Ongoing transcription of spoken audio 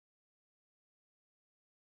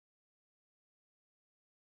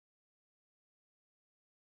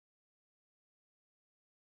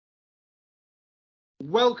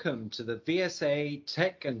Welcome to the VSA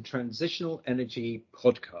Tech and Transitional Energy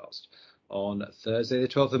podcast on Thursday, the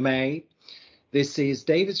 12th of May. This is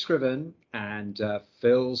David Scriven and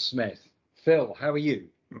Phil Smith. Phil, how are you?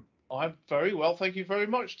 I'm very well, thank you very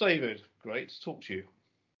much, David. Great to talk to you.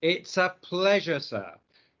 It's a pleasure, sir.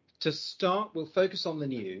 To start, we'll focus on the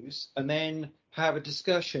news and then have a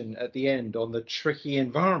discussion at the end on the tricky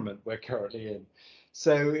environment we're currently in.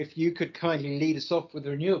 So if you could kindly lead us off with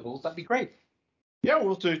renewables, that'd be great. Yeah,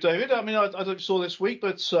 we'll do, David. I mean, I don't know if you saw this week,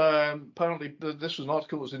 but apparently this was an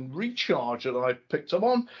article that was in Recharge that I picked up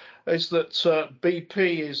on, is that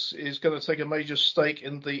BP is going to take a major stake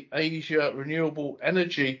in the Asia Renewable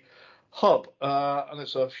Energy Hub. And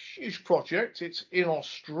it's a huge project. It's in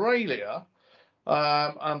Australia.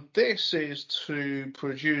 And this is to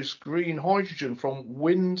produce green hydrogen from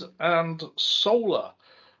wind and solar.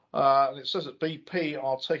 And it says that BP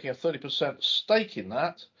are taking a 30% stake in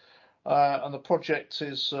that. And the project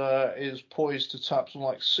is poised to tap something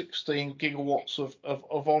like 16 gigawatts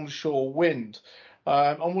of onshore wind.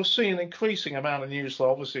 And we're seeing an increasing amount of news,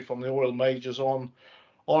 obviously, from the oil majors on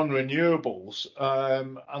renewables.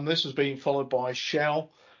 And this has been followed by Shell,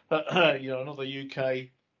 another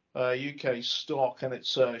UK stock, and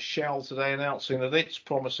it's Shell today announcing that it's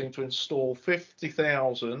promising to install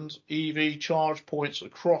 50,000 EV charge points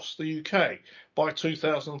across the UK by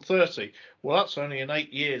 2030. Well, that's only in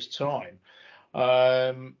 8 years' time.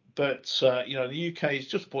 But the UK is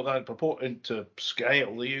just put that into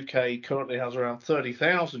scale. The UK currently has around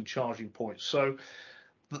 30,000 charging points. So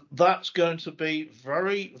that's going to be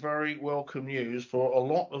very, very welcome news for a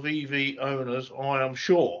lot of EV owners, I am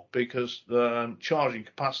sure, because charging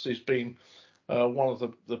capacity has been one of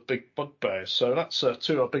the big bugbears. So that's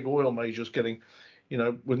two of our big oil majors getting,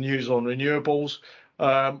 with news on renewables.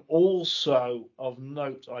 Also of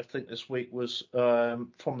note, I think this week was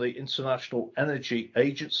from the International Energy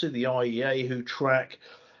Agency, the IEA, who track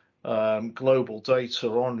global data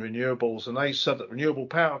on renewables, and they said that renewable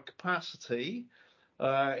power capacity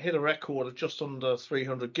hit a record of just under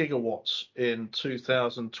 300 gigawatts in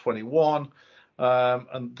 2021,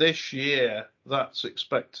 and this year that's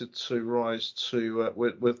expected to rise to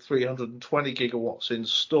with 320 gigawatts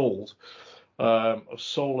installed of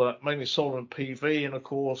solar, mainly solar and PV, and of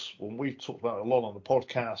course, when we've talked about it a lot on the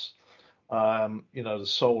podcast, the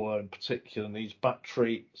solar in particular needs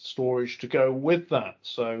battery storage to go with that.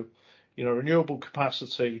 So, renewable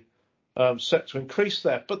capacity set to increase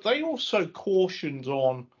there. But they also cautioned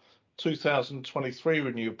on 2023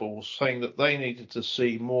 renewables, saying that they needed to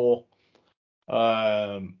see more,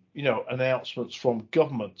 announcements from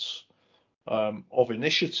governments of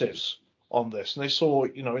initiatives on this. And they saw,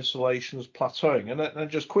 installations plateauing. And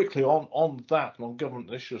just quickly on that, and on government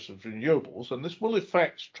initiatives of renewables, and this will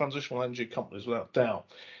affect transitional energy companies without doubt,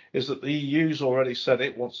 is that the EU's already said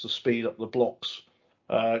it wants to speed up the bloc's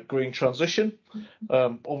green transition.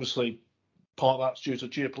 Obviously, part of that's due to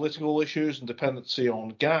geopolitical issues and dependency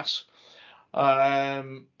on gas.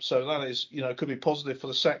 So that is, could be positive for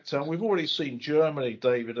the sector. And we've already seen Germany,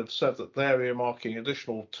 David, have said that they're earmarking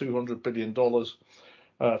additional $200 billion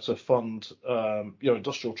to fund,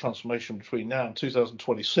 industrial transformation between now and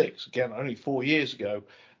 2026. Again, only 4 years ago,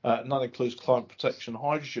 and that includes climate protection and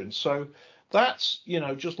hydrogen. So that's,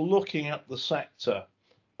 just looking at the sector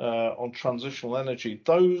on transitional energy,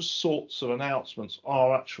 those sorts of announcements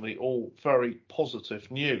are actually all very positive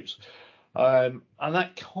news. And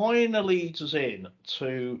that kind of leads us in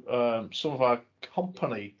to some of our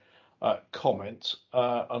company comments.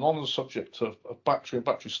 And on the subject of battery and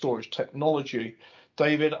battery storage technology,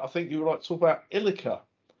 David, I think you would like to talk about Ilika,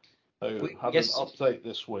 who had an update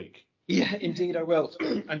this week. Yeah, indeed I will.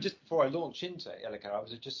 And just before I launch into Ilika, I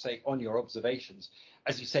was just say on your observations,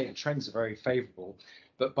 as you say, the trends are very favourable.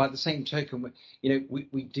 But by the same token,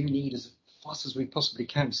 we do need, as fast as we possibly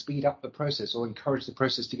can, speed up the process or encourage the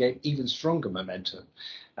process to gain even stronger momentum.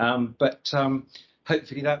 But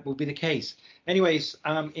hopefully that will be the case. Anyways,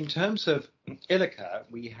 in terms of Ilika,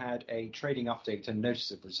 we had a trading update and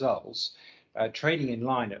notice of results, trading in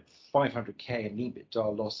line at 500k and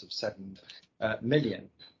EBITDA loss of 7 million.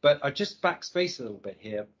 But I just backspace a little bit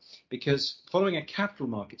here, because following a capital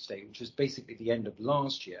markets day, which was basically the end of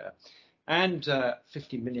last year, and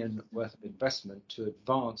 50 million worth of investment to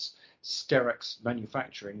advance Sterex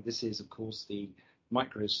manufacturing, this is, of course, the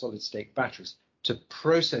micro solid state batteries, to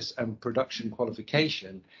process and production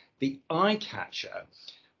qualification, the eye catcher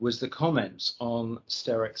was the comments on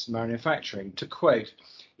Sterex manufacturing. To quote,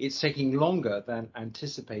 "It's taking longer than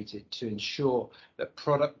anticipated to ensure that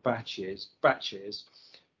product batches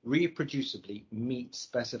reproducibly meet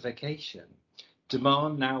specification.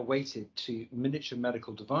 Demand now weighted to miniature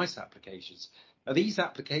medical device applications, Now, these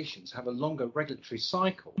applications have a longer regulatory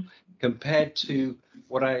cycle compared to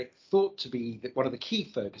what I thought to be one of the key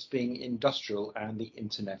focus being industrial and the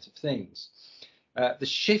Internet of Things. The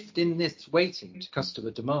shift in this weighting to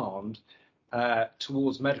customer demand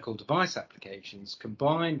towards medical device applications,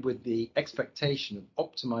 combined with the expectation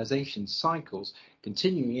of optimization cycles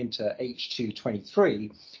continuing into H2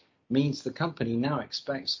 23, means the company now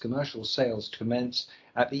expects commercial sales to commence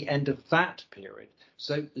at the end of that period,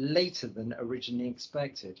 so later than originally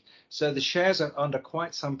expected. So the shares are under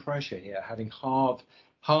quite some pressure here, having halved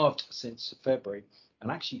since February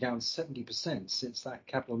and actually down 70% since that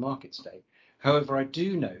capital markets day. However, I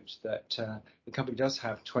do note that the company does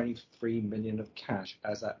have 23 million of cash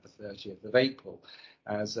as at the 30th of April,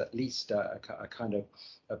 as at least a kind of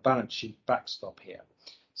a balance sheet backstop here.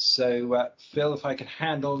 So, Phil, if I could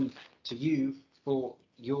hand on to you for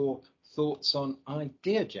your thoughts on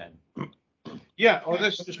Ideagen. Yeah, well,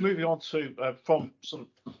 this is just moving on to from sort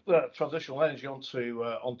of transitional energy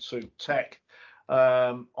onto tech.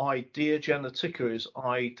 Ideagen, the ticker is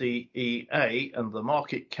IDEA, and the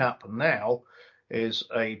market cap now is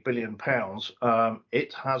 £1 billion.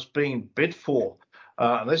 It has been bid for.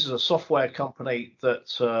 And this is a software company that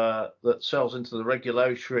sells into the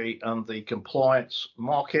regulatory and the compliance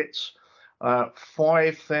markets.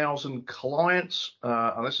 5,000 clients,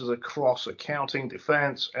 and this is across accounting,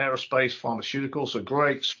 defense, aerospace, pharmaceuticals, a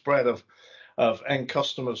great spread of end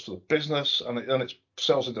customers for the business, and it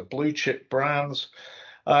sells into blue chip brands.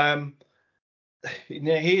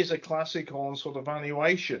 Here's a classic on sort of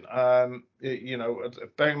valuation. Bear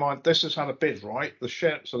in mind this has had a bid, right? The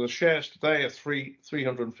shares today are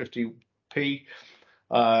 350p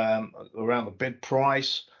around the bid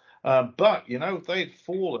price, but they'd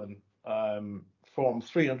fallen from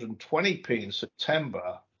 320p in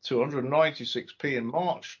September to 196p in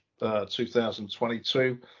March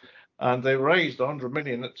 2022, and they raised 100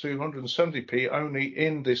 million at 270p only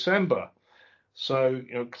in December. So,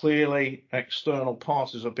 clearly external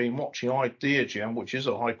parties have been watching Ideagen, which is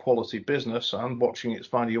a high quality business, and watching its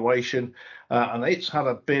valuation. And it's had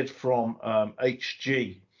a bid from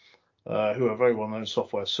HG, who are a very well known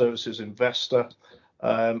software services investor.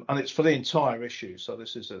 And it's for the entire issue. So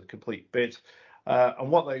this is a complete bid. And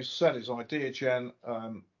what they've said is Ideagen,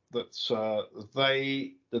 that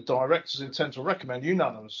the directors intend to recommend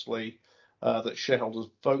unanimously that shareholders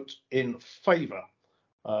vote in favour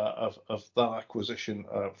of that acquisition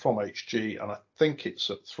from HG, and I think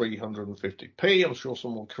it's at 350p. I'm sure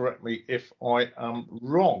someone will correct me if I am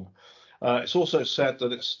wrong. It's also said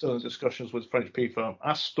that it's still in discussions with French PE firm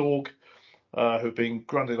Astorg, who've been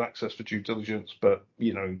granted access for due diligence, but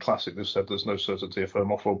in classic they've said there's no certainty if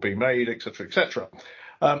an offer will be made, etc., etc.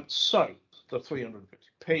 So the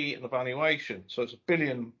 350p and the valuation. So it's £1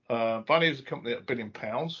 billion. Values the company at £1 billion.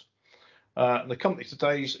 And the company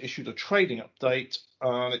today's issued a trading update,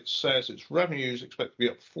 and it says its revenues expect to be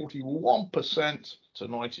up 41% to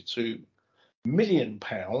 £92 million.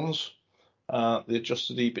 The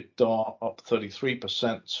adjusted EBITDA up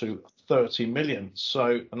 33% to 30 million.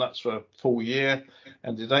 So, and that's for a full year,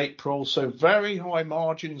 ended April. So very high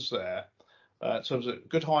margins there, in terms of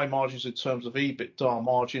good high margins in terms of EBITDA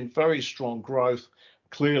margin, very strong growth.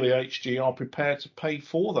 Clearly, HG are prepared to pay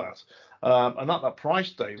for that. And at that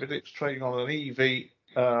price, David, it's trading on an EV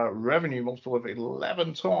revenue multiple of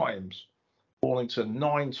 11 times, falling to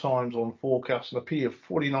 9 times on forecast, and a P of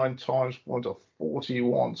 49 times, falling to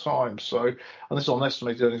 41 times. So, and this is on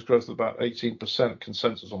estimated earnings growth of about 18%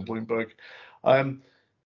 consensus on Bloomberg.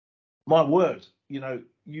 My word,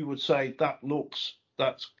 you would say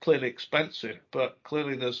that's clearly expensive, but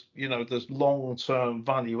clearly there's long-term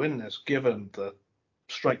value in this, given the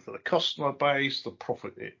strength of the customer base, the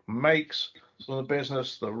profit it makes from the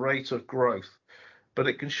business, the rate of growth. But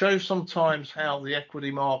it can show sometimes how the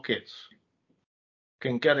equity markets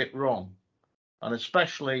can get it wrong. And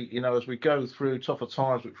especially, as we go through tougher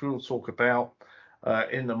times, which we'll talk about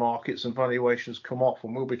in the markets, and valuations come off,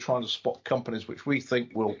 and we'll be trying to spot companies which we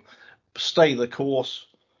think will stay the course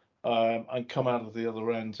and come out of the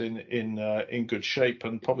other end in good shape,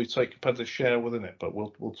 and probably take competitive share within it. But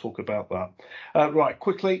we'll talk about that. Right,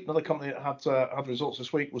 quickly, another company that had results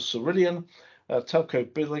this week was Cerillion,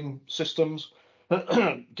 telco billing systems.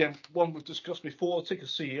 Again, one we've discussed before, ticker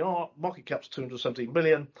CER, market cap's 217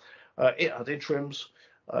 million. It had interims,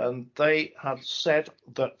 and they had said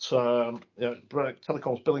that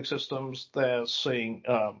telecoms billing systems, they're seeing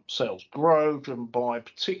sales grow, driven by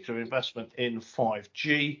particular investment in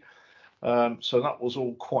 5G. So that was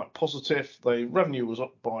all quite positive. The revenue was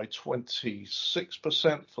up by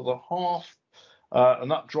 26% for the half,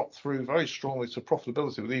 and that dropped through very strongly to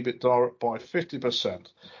profitability, with EBITDA up by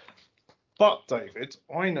 50%. But, David,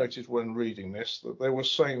 I noticed when reading this that they were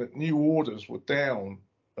saying that new orders were down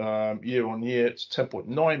year on year to 10.9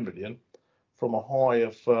 million from a high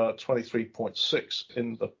of 23.6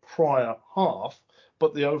 in the prior half,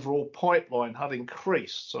 but the overall pipeline had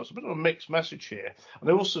increased. So it's a bit of a mixed message here. And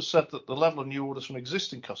they also said that the level of new orders from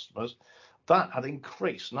existing customers, that had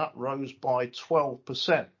increased, and that rose by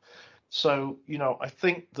 12%. So, I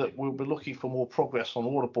think that we'll be looking for more progress on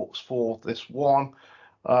order books for this one,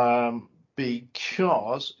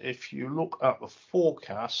 because if you look at the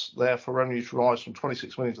forecast, they're for revenue to rise from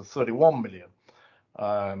 26 million to 31 million.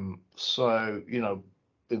 So,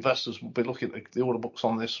 investors will be looking at the order books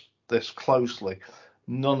on this closely.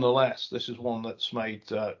 Nonetheless, this is one that's made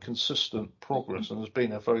consistent progress and has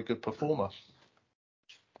been a very good performer.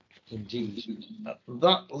 Indeed.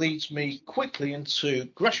 That leads me quickly into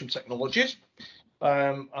Gresham Technologies,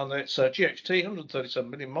 and it's GXT, 137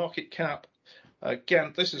 million market cap.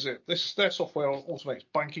 Again, this is it. Their software automates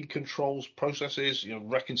banking controls, processes,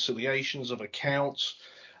 reconciliations of accounts.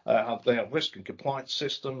 They have risk and compliance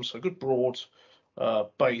systems, a good broad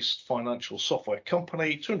based financial software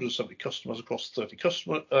company, 270 customers across 30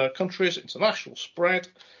 countries, international spread.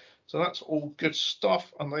 So that's all good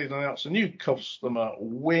stuff. And they've announced a new customer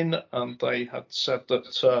win, and they had said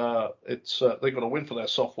that they got a win for their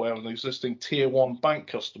software with an existing tier 1 bank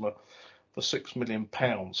customer for £6 million.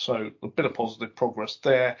 So a bit of positive progress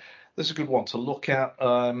there. This is a good one to look at.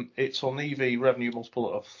 It's on EV revenue multiple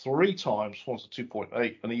of 3 times, falling to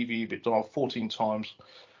 2.8, and EV EBITDA of 14 times,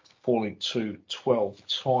 falling to 12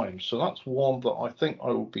 times. So that's one that I think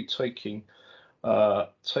I will be taking a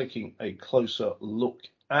closer look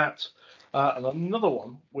at. And another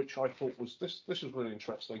one, which I thought was this is really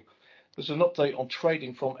interesting. There's an update on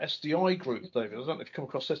trading from SDI Group, David. I don't know if you've come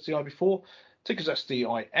across SDI before. Ticker's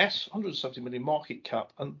SDIS, 170 million market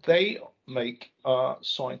cap, and they make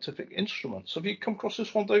scientific instruments. Have you come across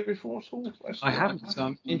this one, David, before at all? I haven't, so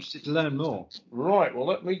I'm interested to learn more. Right, well,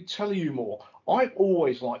 let me tell you more. I've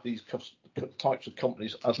always liked these types of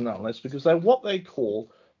companies as an analyst because they're what they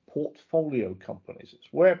call portfolio companies. It's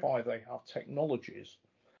whereby they have technologies,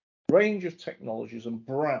 range of technologies and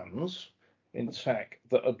brands in tech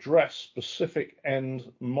that address specific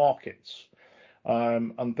end markets.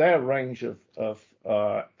 And their range of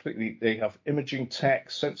particularly they have imaging tech,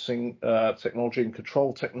 sensing technology and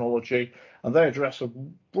control technology, and they address a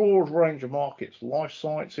broad range of markets: life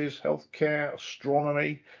sciences, healthcare,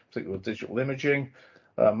 astronomy, particularly with digital imaging,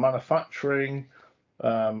 manufacturing,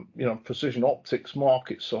 precision optics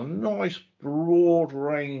markets. So a nice broad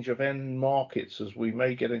range of end markets as we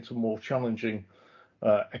may get into more challenging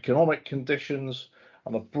economic conditions,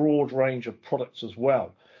 and a broad range of products as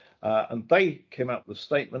well. And they came out with a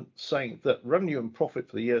statement saying that revenue and profit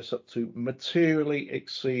for the year is up to materially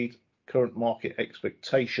exceed current market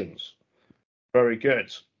expectations. Very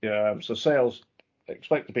good. So sales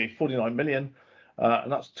expect to be 49 million,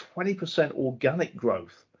 and that's 20% organic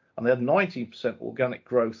growth. And they had 19% organic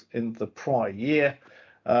growth in the prior year,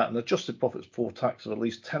 and adjusted profits before tax of at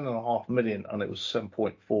least 10.5 million, and it was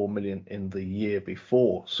 7.4 million in the year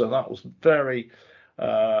before. So that was that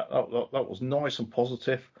was nice and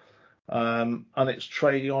positive. And it's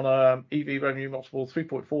trading on a EV revenue multiple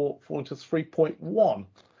 3.4, falling to 3.1.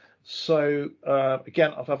 So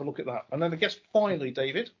again, I'll have a look at that. And then I guess finally,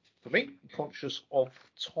 David, for me, conscious of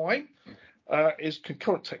time, is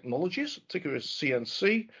Concurrent Technologies, ticker is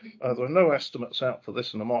CNC. There are no estimates out for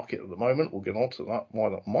this in the market at the moment. We'll get on to that, why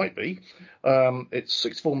that might be. It's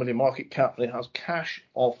 64 million market cap, and it has cash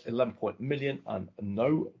of 11 million and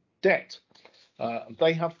no debt.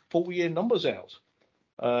 They have full year numbers out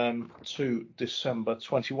to December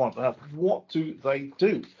 21. Now, what do?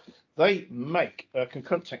 They make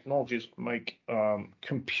Concurrent Technologies make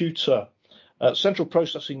computer central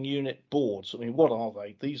processing unit boards. I mean, what are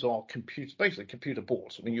they? These are basically computer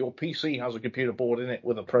boards. I mean, your PC has a computer board in it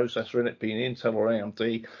with a processor in it, being Intel or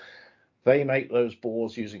AMD. They make those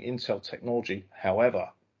boards using Intel technology. However,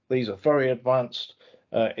 these are very advanced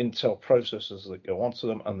Intel processors that go onto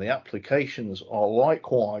them, and the applications are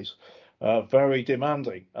likewise very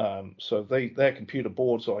demanding. So their computer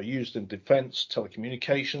boards are used in defense,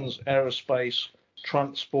 telecommunications, aerospace,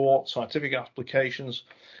 transport, scientific applications.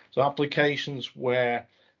 So applications where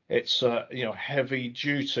it's heavy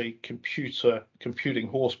duty computing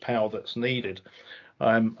horsepower that's needed.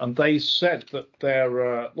 And they said that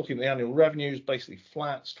they're looking at the annual revenues basically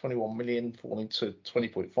flat, 21 million, falling to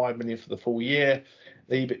 20.5 million for the full year.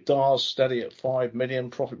 The EBITDA is steady at 5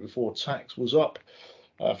 million. Profit before tax was up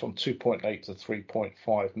from 2.8 to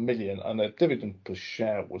 3.5 million, and their dividend per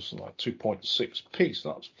share was like 2.6p,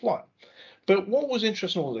 so that's flat. But what was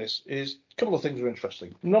interesting in all this is a couple of things were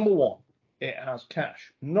interesting. Number one, it has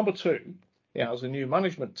cash. Number 2, it has a new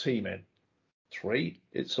management team in. 3,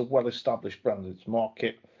 it's a well-established brand in its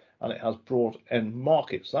market, and it has broad end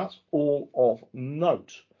markets. That's all of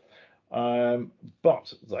note.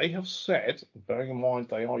 But they have said, bearing in mind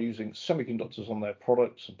they are using semiconductors on their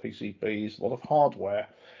products and PCBs, a lot of hardware,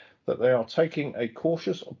 that they are taking a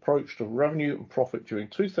cautious approach to revenue and profit during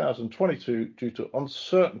 2022 due to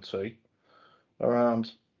uncertainty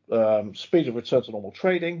around speed of return to normal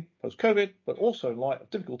trading post-COVID, but also in light of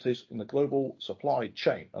difficulties in the global supply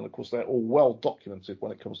chain. And of course, they're all well documented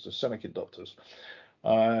when it comes to semiconductors.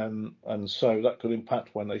 And so that could impact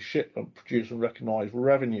when they ship and produce and recognize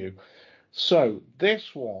revenue. So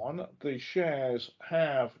this one, the shares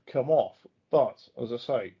have come off. But as I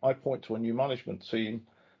say, I point to a new management team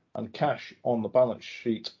and cash on the balance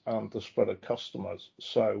sheet and the spread of customers.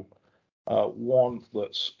 So one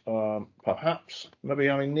that's perhaps maybe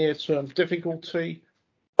having near-term difficulty,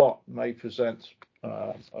 but may present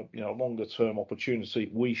a longer-term opportunity.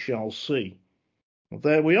 We shall see.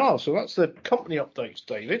 There we are. So that's the company updates,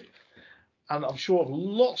 David. And I'm sure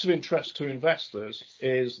lots of interest to investors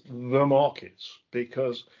is the markets,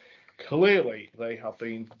 because clearly they have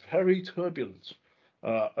been very turbulent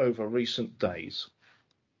over recent days.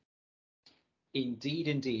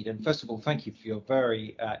 Indeed. And first of all, thank you for your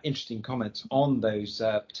very interesting comments on those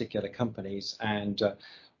particular companies, and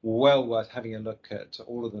well worth having a look at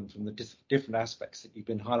all of them from the different aspects that you've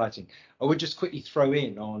been highlighting. I would just quickly throw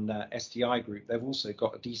in on SDI Group. They've also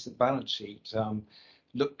got a decent balance sheet.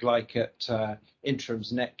 Looked like at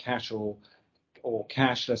interim's net cash or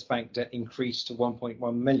cash less bank debt increased to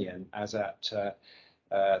 1.1 million as at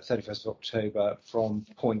 31st of October from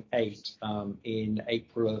 0.8 in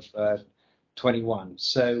April of 21.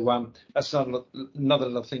 So that's another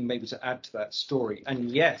little thing maybe to add to that story.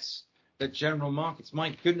 And yes, the general markets, my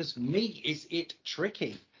goodness me, is it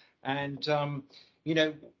tricky. And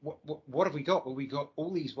what have we got? Well, we got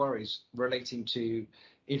all these worries relating to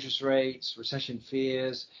interest rates, recession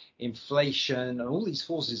fears, inflation, and all these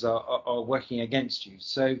forces are working against you.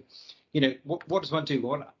 So what does one do?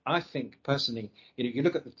 Well, I think personally, you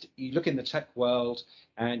look in the tech world,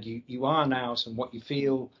 and you iron out and what you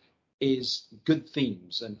feel is good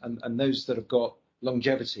themes and those that have got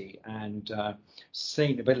longevity and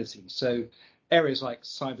sustainability. So areas like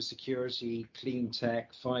cybersecurity, clean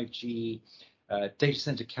tech, 5G, data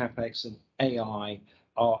center capex, and AI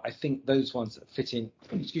are, I think, those ones that fit in,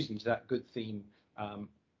 to that good theme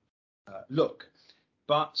look.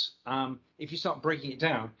 But if you start breaking it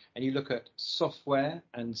down and you look at software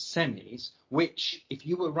and semis, which, if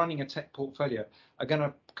you were running a tech portfolio, are going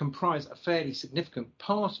to comprise a fairly significant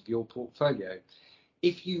part of your portfolio.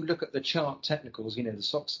 If you look at the chart technicals, the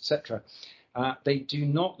stocks, etc., they do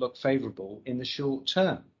not look favorable in the short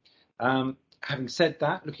term. Having said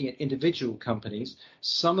that, looking at individual companies,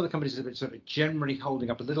 some of the companies that have been sort of generally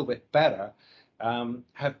holding up a little bit better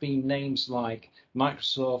have been names like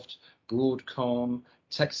Microsoft, Broadcom,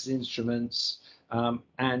 Texas Instruments,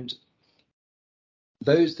 and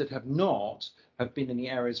those that have not have been in the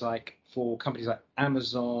areas like for companies like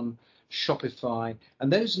Amazon, Shopify,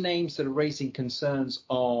 and those names that are raising concerns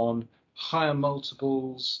on higher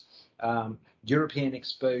multiples, European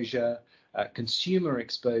exposure, consumer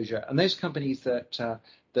exposure, and those companies that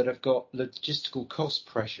have got logistical cost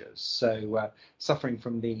pressures, so suffering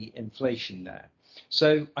from the inflation there.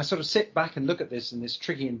 So I sort of sit back and look at this in this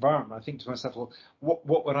tricky environment. I think to myself, well,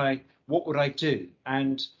 what would I do?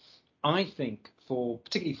 And I think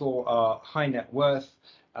particularly for our high net worth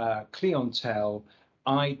clientele,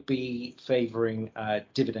 I'd be favouring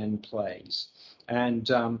dividend plays. And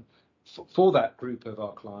for that group of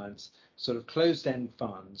our clients, sort of closed-end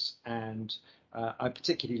funds, and I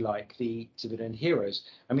particularly like the dividend heroes.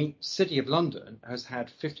 I mean, City of London has had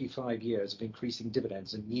 55 years of increasing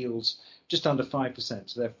dividends and yields just under 5%,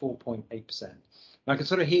 so they're 4.8%. Now, I can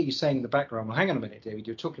sort of hear you saying in the background, well, hang on a minute, David,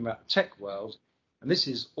 you're talking about the tech world, and this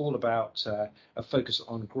is all about a focus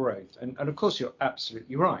on growth. And of course, you're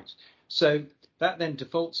absolutely right. So that then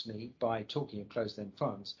defaults me, by talking of closed-end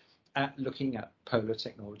funds, at looking at Polar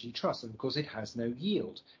Technology Trust. And of course, it has no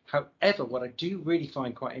yield. However, what I do really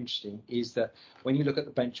find quite interesting is that when you look at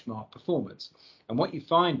the benchmark performance, and what you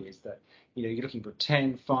find is that, you're looking for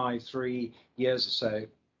 10, 5, 3 years or so,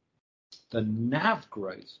 the NAV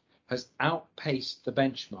growth has outpaced the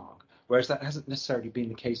benchmark, whereas that hasn't necessarily been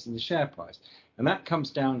the case in the share price. And that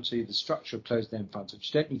comes down to the structure of closed-end funds,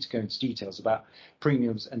 which you don't need to go into details about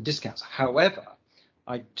premiums and discounts. However,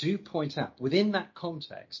 I do point out within that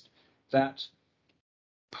context that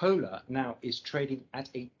Polar now is trading at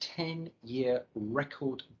a 10-year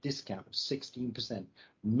record discount of 16%.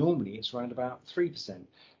 Normally, it's around about 3%.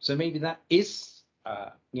 So maybe that is,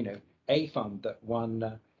 a fund that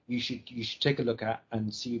you should take a look at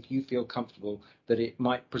and see if you feel comfortable that it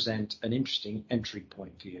might present an interesting entry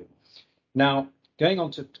point for you. Now, going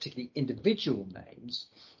on to particularly individual names,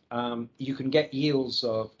 you can get yields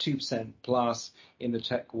of 2% plus in the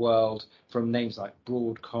tech world from names like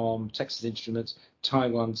Broadcom, Texas Instruments,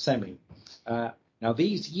 Taiwan Semi. Now,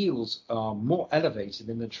 these yields are more elevated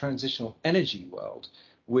in the transitional energy world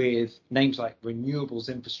with names like renewables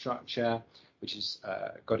infrastructure, which has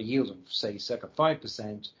got a yield of, say, circa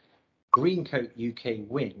 5%, Greencoat UK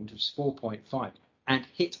Wind, which is 4.5, and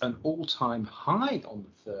hit an all-time high on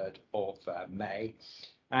the 3rd of May,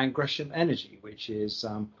 and Gresham Energy, which is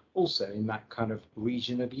also in that kind of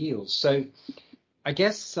region of yields. So I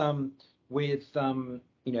guess with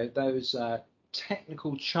those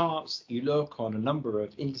technical charts that you look on a number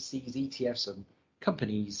of indices, ETFs, and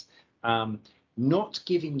companies, not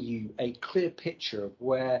giving you a clear picture of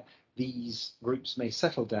where these groups may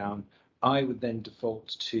settle down, I would then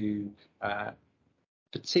default to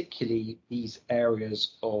particularly these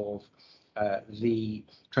areas of the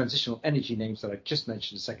transitional energy names that I just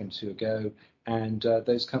mentioned a second or two ago, and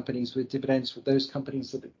those companies with dividends, with those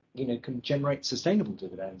companies that can generate sustainable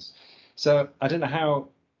dividends. So I don't know how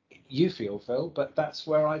you feel, Phil, but that's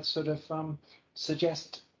where I'd sort of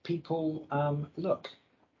suggest people look.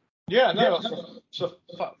 Yeah, no, it's a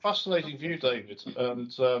fascinating view, David.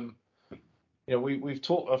 And we've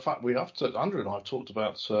talked. In fact, Andrew and I have talked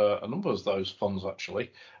about a number of those funds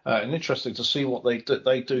actually, and interesting to see what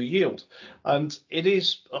they do yield. And it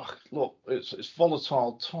is it's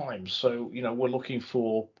volatile times. So we're looking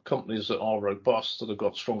for companies that are robust, that have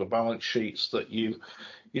got stronger balance sheets, that can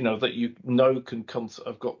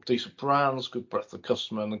have got decent brands, good breadth of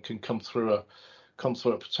customer, and can come through a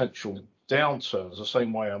potential downturns the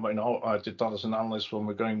same way. I mean, I did that as an analyst when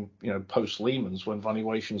we're going, post Lehman's, when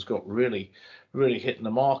valuations got really, really hitting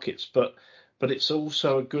the markets. But it's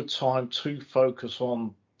also a good time to focus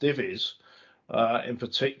on divvies in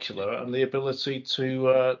particular, and the ability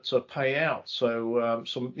to pay out. So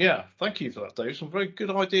thank you for that, Dave. Some very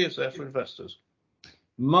good ideas there for investors.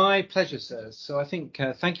 My pleasure, sir. So I think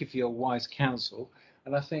thank you for your wise counsel,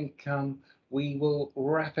 and I think we will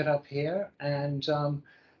wrap it up here and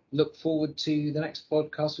look forward to the next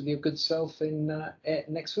podcast with your good self in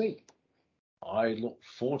next week. I look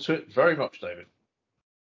forward to it very much, David.